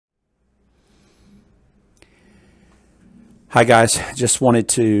Hi guys, just wanted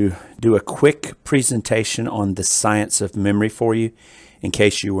to do a quick presentation on the science of memory for you in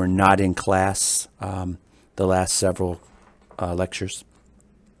case you were not in class the last several lectures.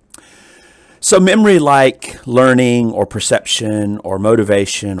 So memory, like learning or perception or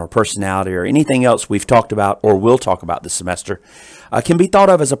motivation or personality or anything else we've talked about or will talk about this semester, can be thought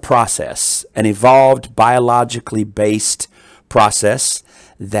of as a process, an evolved biologically based process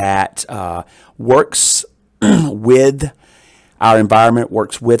that works with our environment,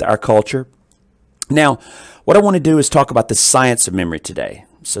 works with our culture. Now, what I want to do is talk about the science of memory today.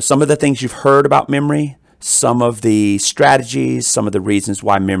 So some of the things you've heard about memory, some of the strategies, some of the reasons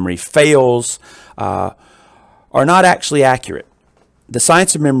why memory fails are not actually accurate. The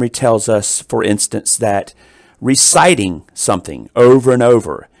science of memory tells us, for instance, that reciting something over and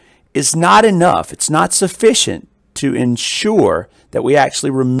over is not enough. It's not sufficient to ensure that we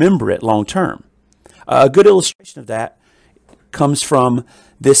actually remember it long term. A good illustration of that comes from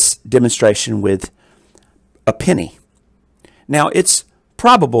this demonstration with a penny. Now, it's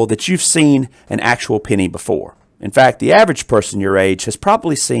probable that you've seen an actual penny before. In fact, the average person your age has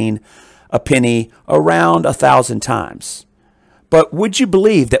probably seen a penny around 1,000 times. But would you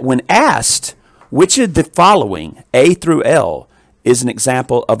believe that when asked which of the following, A through L, is an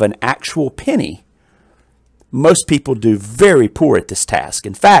example of an actual penny, most people do very poor at this task.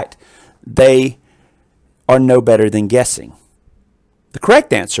 In fact, they are no better than guessing. The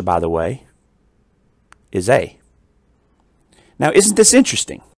correct answer, by the way, is A. Now, isn't this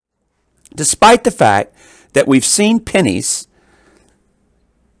interesting? Despite the fact that we've seen pennies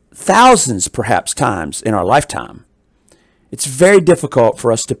thousands, perhaps, times in our lifetime, it's very difficult for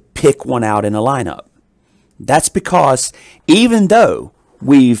us to pick one out in a lineup. That's because even though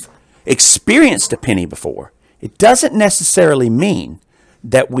we've experienced a penny before, it doesn't necessarily mean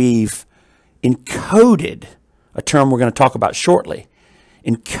that we've encoded, a term we're going to talk about shortly,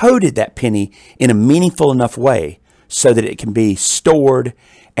 encoded that penny in a meaningful enough way so that it can be stored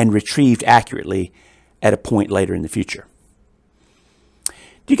and retrieved accurately at a point later in the future.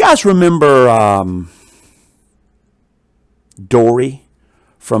 Do you guys remember Dory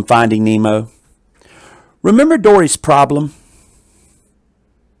from Finding Nemo? Remember Dory's problem?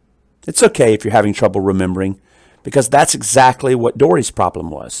 It's okay if you're having trouble remembering, because that's exactly what Dory's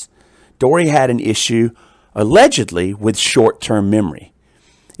problem was. Dory had an issue, allegedly, with short-term memory.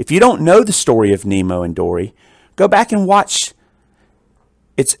 If you don't know the story of Nemo and Dory, go back and watch.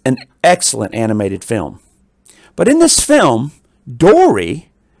 It's an excellent animated film. But in this film, Dory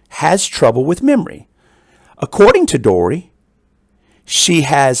has trouble with memory. According to Dory, she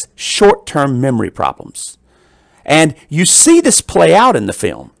has short-term memory problems. And you see this play out in the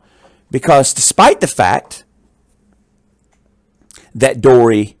film because despite the fact that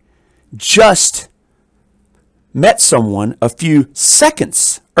Dory just met someone a few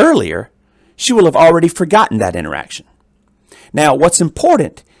seconds earlier, she will have already forgotten that interaction. Now, what's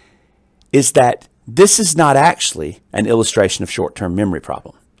important is that this is not actually an illustration of short-term memory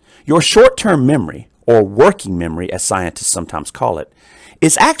problem. Your short-term memory, or working memory as scientists sometimes call it,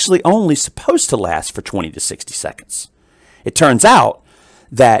 is actually only supposed to last for 20 to 60 seconds. It turns out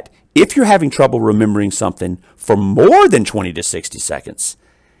that if you're having trouble remembering something for more than 20 to 60 seconds,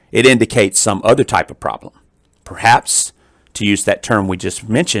 it indicates some other type of problem. Perhaps, to use that term we just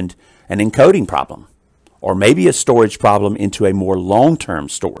mentioned, an encoding problem, or maybe a storage problem into a more long-term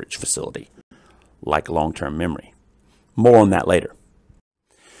storage facility, like long-term memory. More on that later.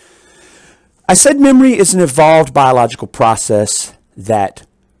 I said memory is an evolved biological process that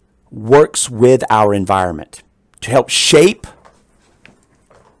works with our environment to help shape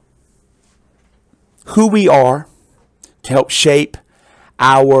who we are, to help shape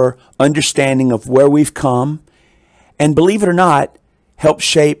our understanding of where we've come, and believe it or not, help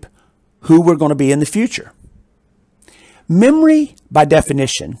shape who we're going to be in the future. Memory, by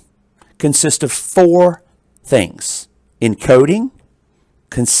definition, consists of four things: encoding,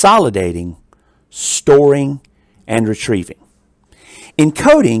 consolidating, storing, and retrieving.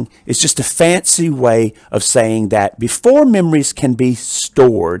 Encoding is just a fancy way of saying that before memories can be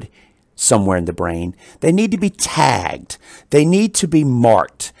stored somewhere in the brain, they need to be tagged, they need to be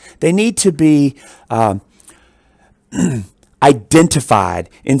marked, they need to be identified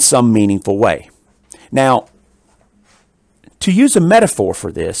in some meaningful way. Now, to use a metaphor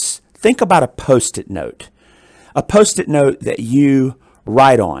for this, think about a Post-it note. A Post-it note that you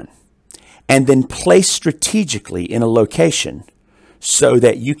write on and then place strategically in a location so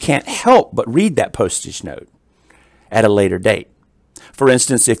that you can't help but read that postage note at a later date. For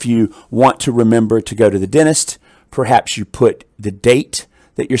instance, if you want to remember to go to the dentist, perhaps you put the date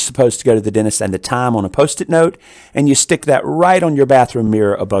that you're supposed to go to the dentist and the time on a Post-it note, and you stick that right on your bathroom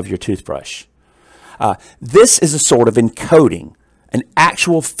mirror above your toothbrush. This is a sort of encoding, an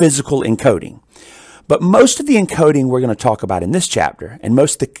actual physical encoding. But most of the encoding we're going to talk about in this chapter, and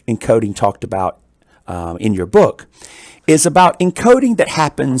most of the encoding talked about in your book, is about encoding that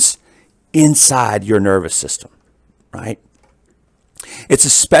happens inside your nervous system, right? It's a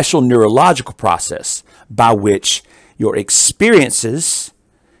special neurological process by which your experiences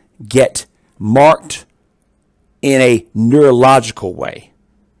get marked in a neurological way,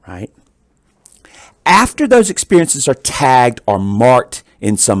 right? After those experiences are tagged or marked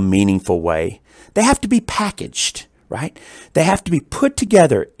in some meaningful way, they have to be packaged, right? They have to be put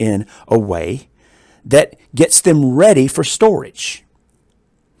together in a way that gets them ready for storage.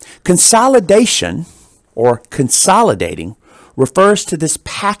 Consolidation or consolidating refers to this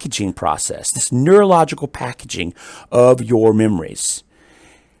packaging process, this neurological packaging of your memories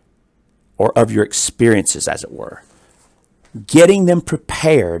or of your experiences, as it were, getting them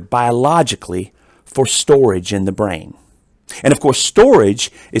prepared biologically for storage in the brain. And of course,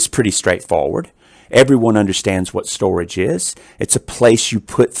 storage is pretty straightforward. Everyone understands what storage is. It's a place you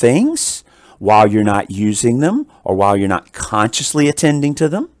put things while you're not using them or while you're not consciously attending to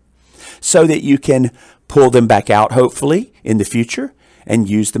them, so that you can pull them back out, hopefully, in the future and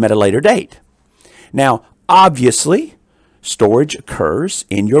use them at a later date. Now, obviously, storage occurs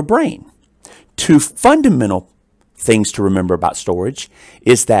in your brain. Two fundamental things to remember about storage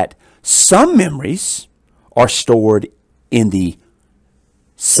is that some memories are stored in the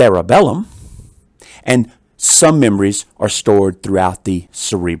cerebellum, and some memories are stored throughout the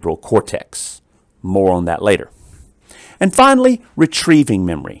cerebral cortex. More on that later. And finally, retrieving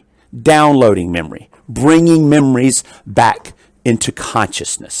memory, downloading memory, bringing memories back into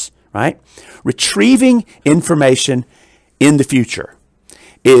consciousness, right? Retrieving information in the future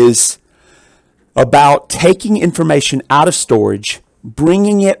is about taking information out of storage,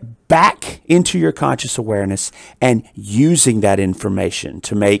 bringing it back into your conscious awareness, and using that information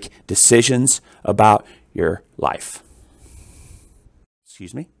to make decisions about your life.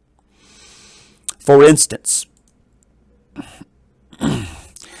 Excuse me. For instance,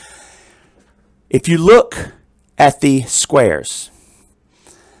 if you look at the squares,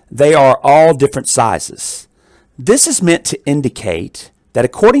 they are all different sizes. This is meant to indicate that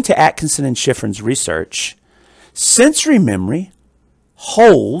according to Atkinson and Shiffrin's research, sensory memory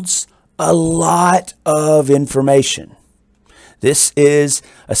holds a lot of information. This is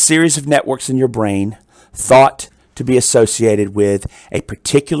a series of networks in your brain thought to be associated with a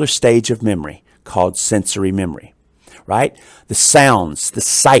particular stage of memory called sensory memory, right? The sounds, the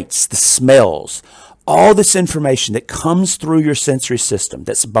sights, the smells, all this information that comes through your sensory system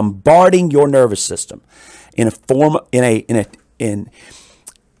that's bombarding your nervous system in a form,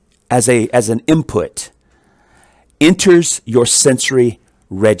 as an input, enters your sensory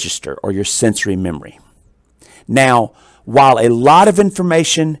register or your sensory memory. Now, while a lot of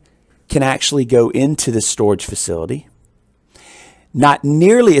information can actually go into the storage facility, not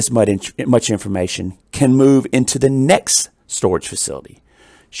nearly as much information can move into the next storage facility,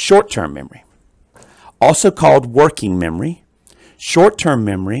 short-term memory. Also called working memory, short-term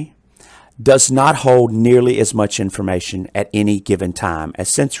memory does not hold nearly as much information at any given time as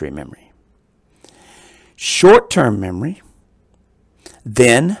sensory memory. Short-term memory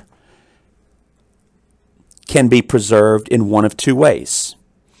then can be preserved in one of two ways.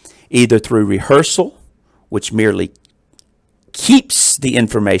 Either through rehearsal, which merely keeps the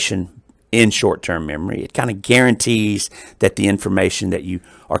information in short-term memory. It kind of guarantees that the information that you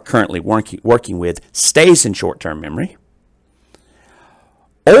are currently working with stays in short-term memory.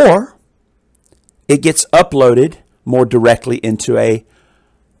 Or it gets uploaded more directly into a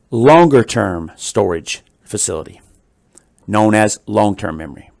longer-term storage facility, known as long-term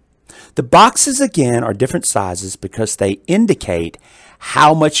memory. The boxes, again, are different sizes because they indicate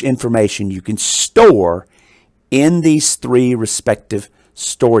how much information you can store in these three respective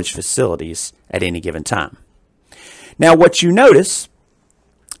storage facilities at any given time. Now, what you notice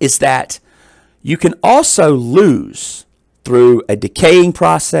is that you can also lose through a decaying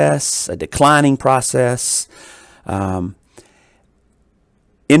process, a declining process,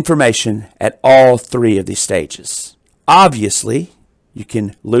 information at all three of these stages. Obviously, you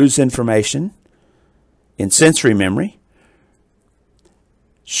can lose information in sensory memory,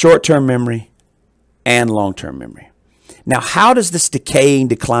 short-term memory, and long-term memory. Now, how does this decaying,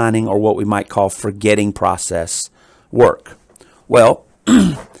 declining, or what we might call forgetting process work? Well,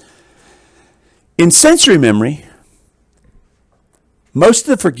 in sensory memory, most of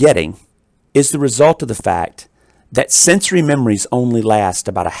the forgetting is the result of the fact that sensory memories only last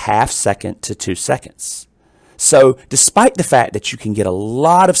about a half second to 2 seconds. So despite the fact that you can get a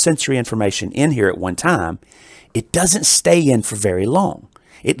lot of sensory information in here at one time, it doesn't stay in for very long.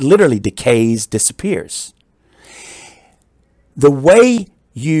 It literally decays, disappears. The way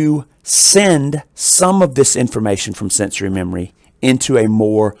you send some of this information from sensory memory into a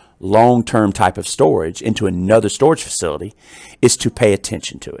more long-term type of storage, into another storage facility, is to pay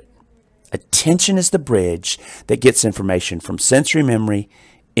attention to it. Attention is the bridge that gets information from sensory memory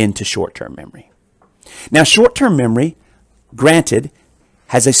into short-term memory. Now, short-term memory, granted,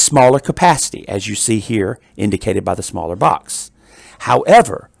 has a smaller capacity, as you see here indicated by the smaller box.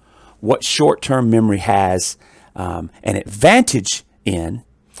 However, what short-term memory has an advantage in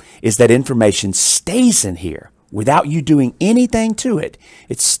is that information stays in here without you doing anything to it.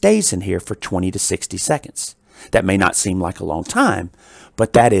 It stays in here for 20 to 60 seconds. That may not seem like a long time,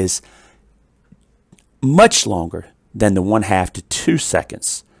 but that is much longer than the 1/2 to 2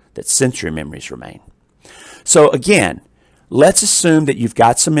 seconds that sensory memories remain. So again, let's assume that you've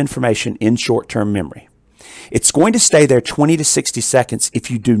got some information in short-term memory. It's going to stay there 20 to 60 seconds if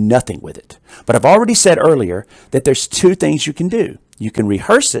you do nothing with it. But I've already said earlier that there's two things you can do. You can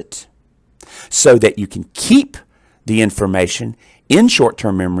rehearse it so that you can keep the information in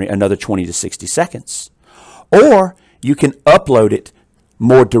short-term memory another 20 to 60 seconds. Or you can upload it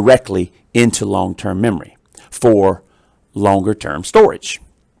more directly into long-term memory for longer-term storage.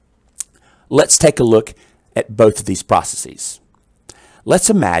 Let's take a look at both of these processes. Let's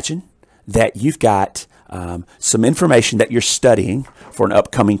imagine that you've got some information that you're studying for an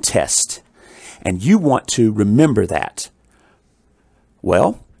upcoming test, and you want to remember that.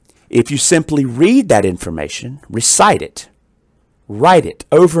 Well, if you simply read that information, recite it, write it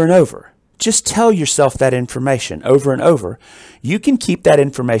over and over, just tell yourself that information over and over, you can keep that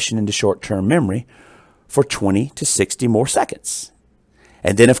information into short-term memory for 20 to 60 more seconds.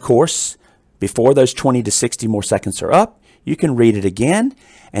 And then, of course, before those 20 to 60 more seconds are up, you can read it again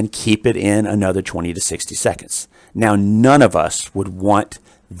and keep it in another 20 to 60 seconds. Now, none of us would want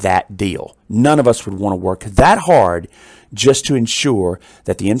that deal. None of us would want to work that hard just to ensure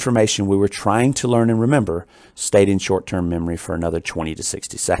that the information we were trying to learn and remember stayed in short-term memory for another 20 to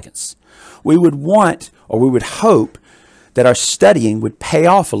 60 seconds. We would want, or we would hope, that our studying would pay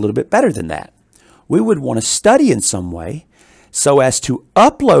off a little bit better than that. We would want to study in some way so as to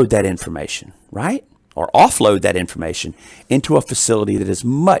upload that information, right? Or offload that information into a facility that is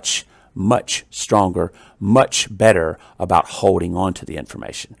much, much stronger, much better about holding on to the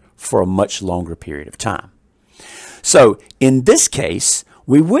information for a much longer period of time. So in this case,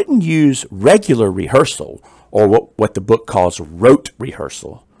 we wouldn't use regular rehearsal, or what the book calls rote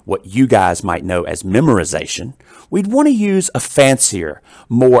rehearsal, what you guys might know as memorization. We'd want to use a fancier,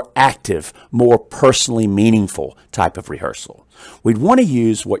 more active, more personally meaningful type of rehearsal. We'd want to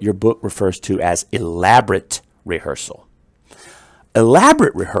use what your book refers to as elaborate rehearsal.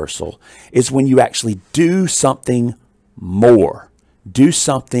 Elaborate rehearsal is when you actually do something more, do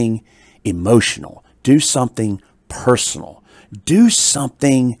something emotional, do something personal, do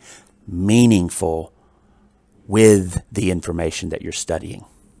something meaningful with the information that you're studying.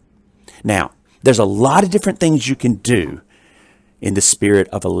 Now, there's a lot of different things you can do in the spirit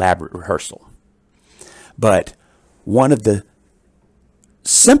of elaborate rehearsal. But one of the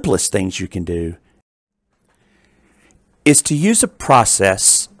simplest things you can do is to use a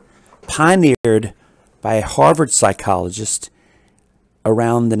process pioneered by a Harvard psychologist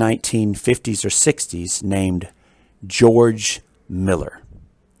around the 1950s or 60s named George Miller.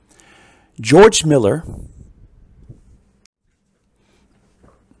 George Miller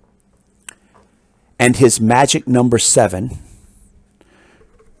and his magic number 7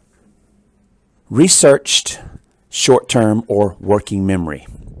 researched short-term or working memory.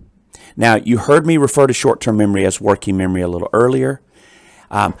 Now, you heard me refer to short-term memory as working memory a little earlier.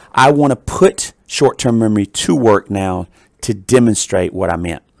 I want to put short-term memory to work now to demonstrate what I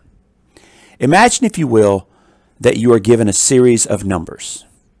meant. Imagine, if you will, that you are given a series of numbers.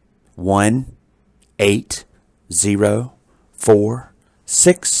 1, 8, 0, 4,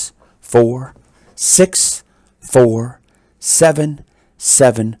 6, 4, 6, 4, 7,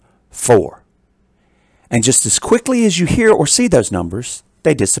 7, 4. And just as quickly as you hear or see those numbers,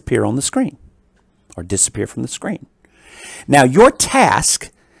 they disappear on the screen or disappear from the screen. Now, your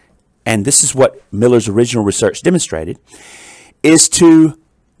task, and this is what Miller's original research demonstrated, is to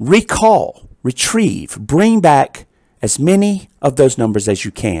recall, retrieve, bring back as many of those numbers as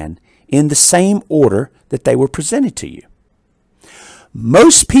you can in the same order that they were presented to you.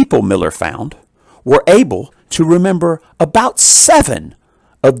 Most people, Miller found, were able to remember about 7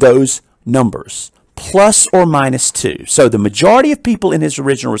 of those numbers, plus or minus 2. So the majority of people in his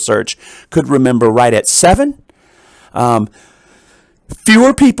original research could remember right at 7.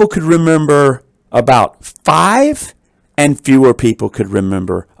 Fewer people could remember about 5, and fewer people could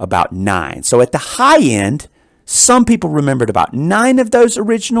remember about 9. So at the high end, some people remembered about 9 of those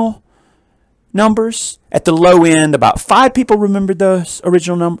original numbers. At the low end, about 5 people remembered those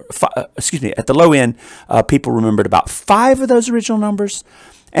original numbers. At the low end, people remembered about 5 of those original numbers,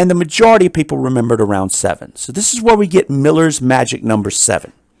 and the majority of people remembered around 7. So this is where we get Miller's magic number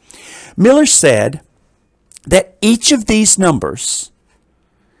 7. Miller said that each of these numbers,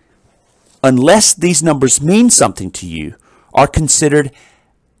 unless these numbers mean something to you, are considered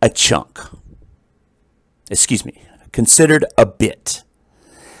a chunk. Considered a bit.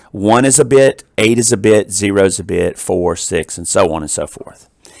 1 is a bit, 8 is a bit, 0 is a bit, 4, 6, and so on and so forth.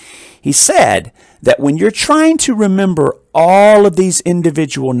 He said that when you're trying to remember all of these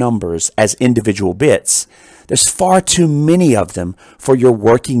individual numbers as individual bits, there's far too many of them for your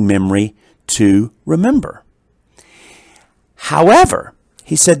working memory to remember. However,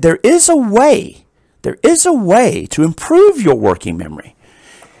 he said there is a way to improve your working memory.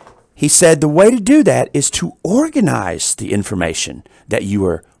 He said the way to do that is to organize the information that you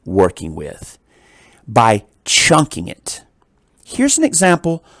are working with by chunking it. Here's an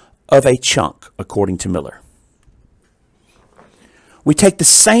example of a chunk, according to Miller. We take the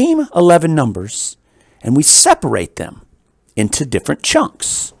same 11 numbers and we separate them into different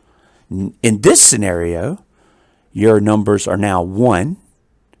chunks. In this scenario, your numbers are now 1,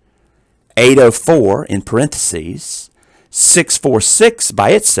 804 in parentheses, 646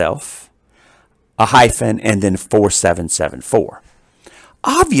 by itself, a hyphen, and then 4774.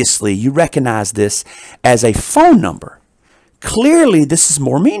 Obviously, you recognize this as a phone number. Clearly, this is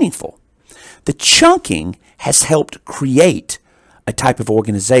more meaningful. The chunking has helped create a type of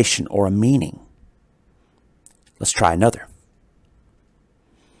organization or a meaning. Let's try another.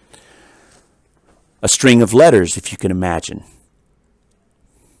 A string of letters, if you can imagine.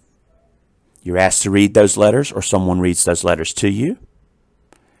 You're asked to read those letters, or someone reads those letters to you.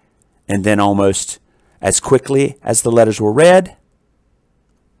 And then almost as quickly as the letters were read,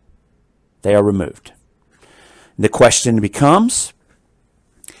 they are removed. The question becomes,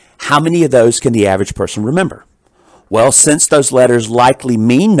 how many of those can the average person remember? Well, since those letters likely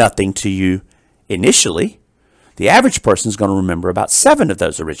mean nothing to you initially, the average person is going to remember about 7 of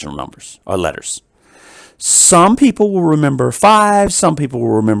those original numbers or letters. Some people will remember 5, some people will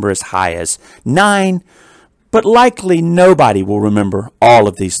remember as high as 9, but likely nobody will remember all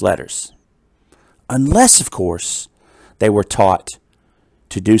of these letters. Unless, of course, they were taught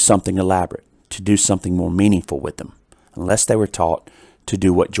to do something elaborate, to do something more meaningful with them. Unless they were taught to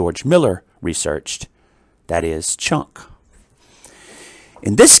do what George Miller researched, that is, chunk.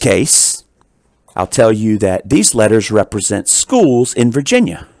 In this case, I'll tell you that these letters represent schools in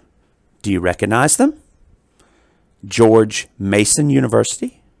Virginia. Do you recognize them? George Mason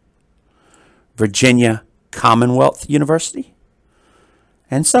University, Virginia Commonwealth University,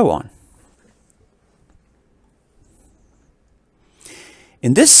 and so on.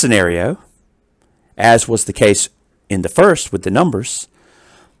 In this scenario, as was the case in the first with the numbers,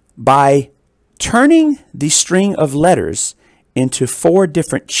 by turning the string of letters into 4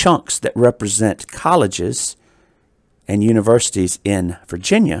 different chunks that represent colleges and universities in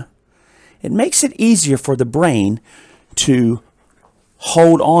Virginia, it makes it easier for the brain to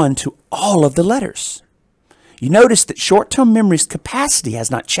hold on to all of the letters. You notice that short-term memory's capacity has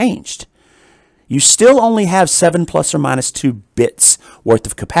not changed. You still only have 7 plus or minus 2 bits worth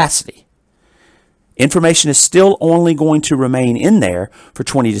of capacity. Information is still only going to remain in there for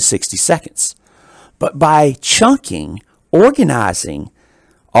 20 to 60 seconds. But by chunking, organizing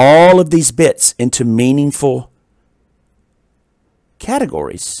all of these bits into meaningful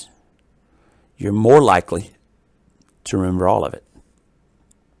categories, you're more likely to remember all of it.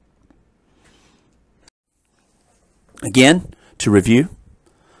 Again, to review,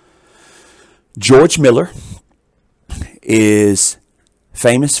 George Miller is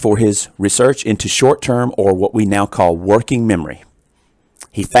famous for his research into short-term, or what we now call working memory.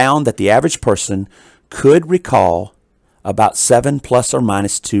 He found that the average person could recall about 7 plus or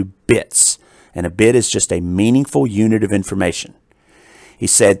minus 2 bits, and a bit is just a meaningful unit of information. He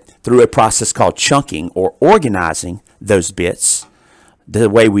said through a process called chunking, or organizing those bits, the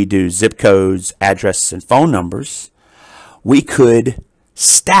way we do zip codes, addresses, and phone numbers, we could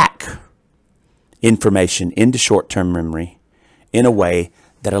stack information into short-term memory in a way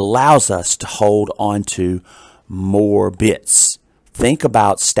that allows us to hold on to more bits. Think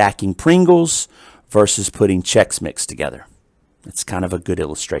about stacking Pringles versus putting Chex Mix together. It's kind of a good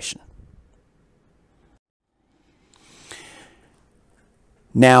illustration.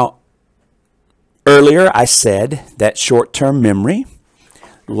 Now, earlier I said that short-term memory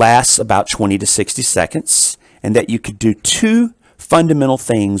lasts about 20 to 60 seconds and that you could do two fundamental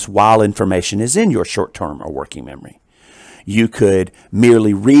things while information is in your short-term or working memory. You could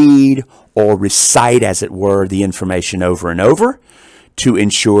merely read or recite, as it were, the information over and over to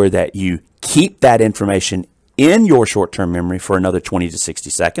ensure that you keep that information in your short-term memory for another 20 to 60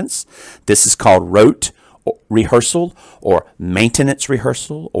 seconds. This is called rote rehearsal or maintenance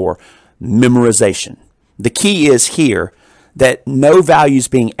rehearsal or memorization. The key is here that no value is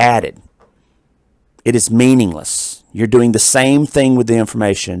being added. It is meaningless. You're doing the same thing with the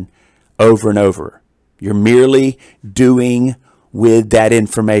information over and over. You're merely doing with that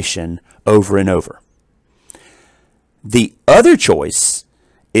information over and over. The other choice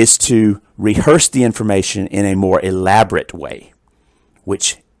is to rehearse the information in a more elaborate way,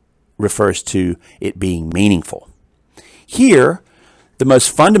 which refers to it being meaningful. Here, the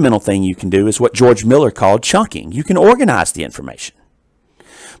most fundamental thing you can do is what George Miller called chunking. You can organize the information.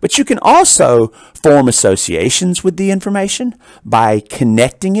 But you can also form associations with the information by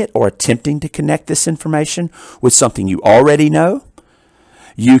connecting it or attempting to connect this information with something you already know.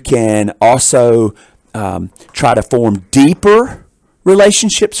 You can also try to form deeper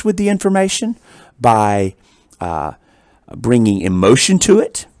relationships with the information by bringing emotion to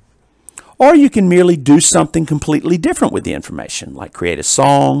it. Or you can merely do something completely different with the information, like create a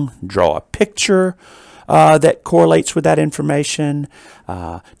song, draw a picture that correlates with that information,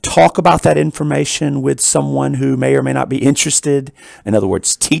 talk about that information with someone who may or may not be interested. In other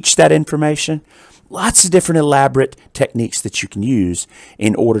words, teach that information. Lots of different elaborate techniques that you can use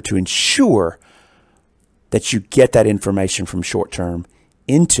in order to ensure that you get that information from short-term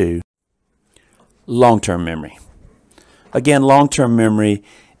into long-term memory. Again, long-term memory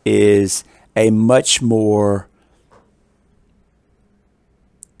is a much more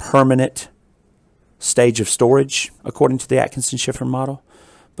permanent stage of storage, according to the Atkinson-Schiffer model,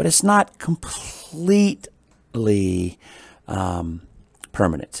 but it's not completely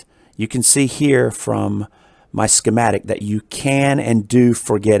permanent. You can see here from my schematic that you can and do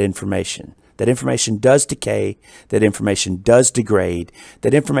forget information. That information does decay, that information does degrade,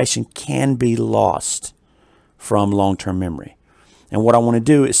 that information can be lost from long-term memory. And what I want to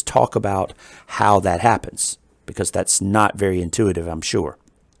do is talk about how that happens, because that's not very intuitive, I'm sure.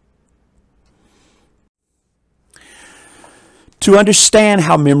 To understand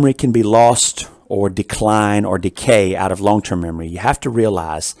how memory can be lost or decline or decay out of long-term memory, you have to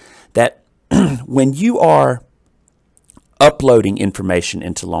realize that when you are uploading information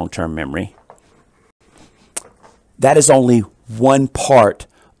into long-term memory, that is only one part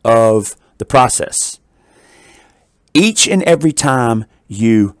of the process. Each and every time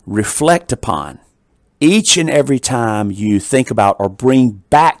you reflect upon, each and every time you think about or bring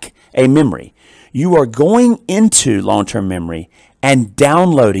back a memory, you are going into long-term memory and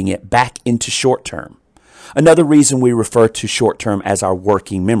downloading it back into short-term. Another reason we refer to short-term as our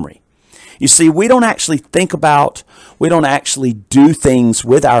working memory. You see, we don't actually think about, we don't actually do things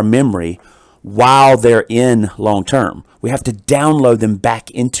with our memory while they're in long-term. We have to download them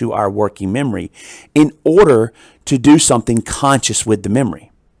back into our working memory in order to do something conscious with the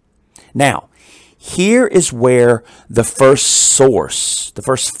memory. Now, here is where the first source, the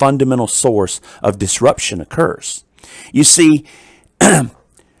first fundamental source of disruption occurs. You see,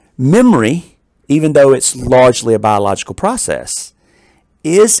 memory, even though it's largely a biological process,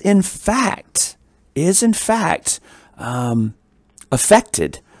 is in fact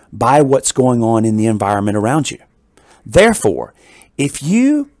affected by what's going on in the environment around you. Therefore, if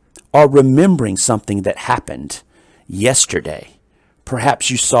you are remembering something that happened yesterday,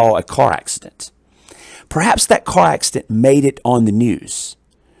 perhaps you saw a car accident, perhaps that car accident made it on the news,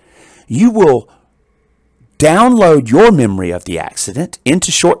 you will download your memory of the accident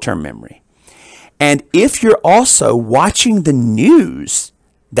into short-term memory. And if you're also watching the news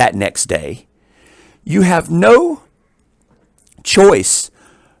that next day, you have no choice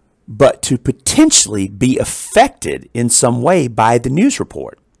but to potentially be affected in some way by the news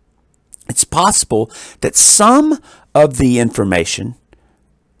report. It's possible that some of the information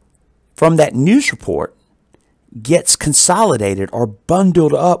from that news report gets consolidated or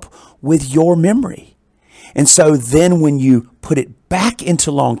bundled up with your memory. And so then when you put it back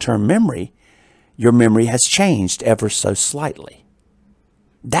into long-term memory, your memory has changed ever so slightly.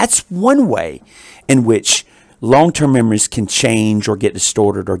 That's one way in which long-term memories can change or get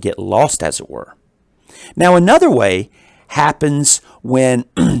distorted or get lost, as it were. Now, another way happens when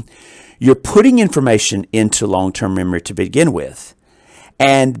you're putting information into long-term memory to begin with,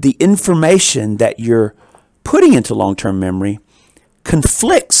 and the information that you're putting into long-term memory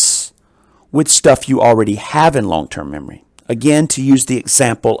conflicts with stuff you already have in long-term memory. Again, to use the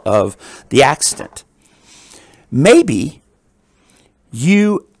example of the accident. Maybe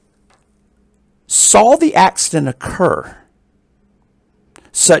you saw the accident occur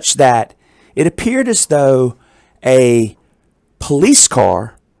such that it appeared as though a police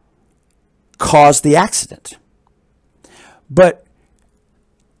car caused the accident. But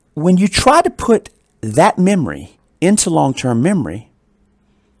when you try to put that memory into long-term memory,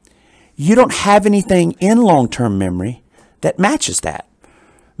 you don't have anything in long-term memory that matches that.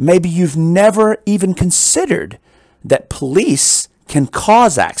 Maybe you've never even considered that police can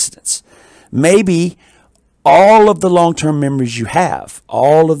cause accidents. Maybe all of the long-term memories you have,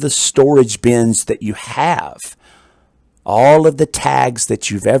 all of the storage bins that you have, all of the tags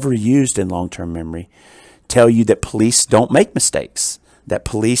that you've ever used in long-term memory tell you that police don't make mistakes, that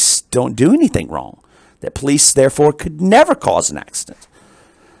police don't do anything wrong, that police therefore could never cause an accident.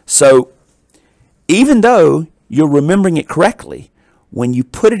 So even though you're remembering it correctly, when you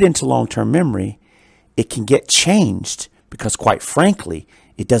put it into long-term memory, it can get changed because, quite frankly,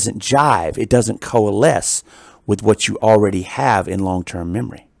 it doesn't jive, it doesn't coalesce with what you already have in long-term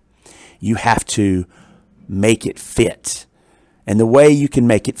memory. You have to make it fit. And the way you can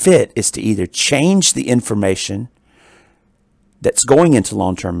make it fit is to either change the information that's going into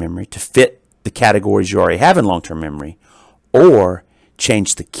long-term memory to fit the categories you already have in long-term memory, or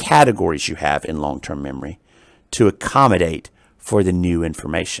change the categories you have in long-term memory to accommodate for the new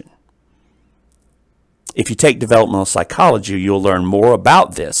information. If you take developmental psychology, you'll learn more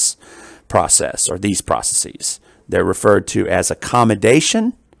about this process or these processes. They're referred to as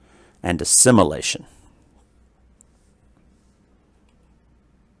accommodation and assimilation.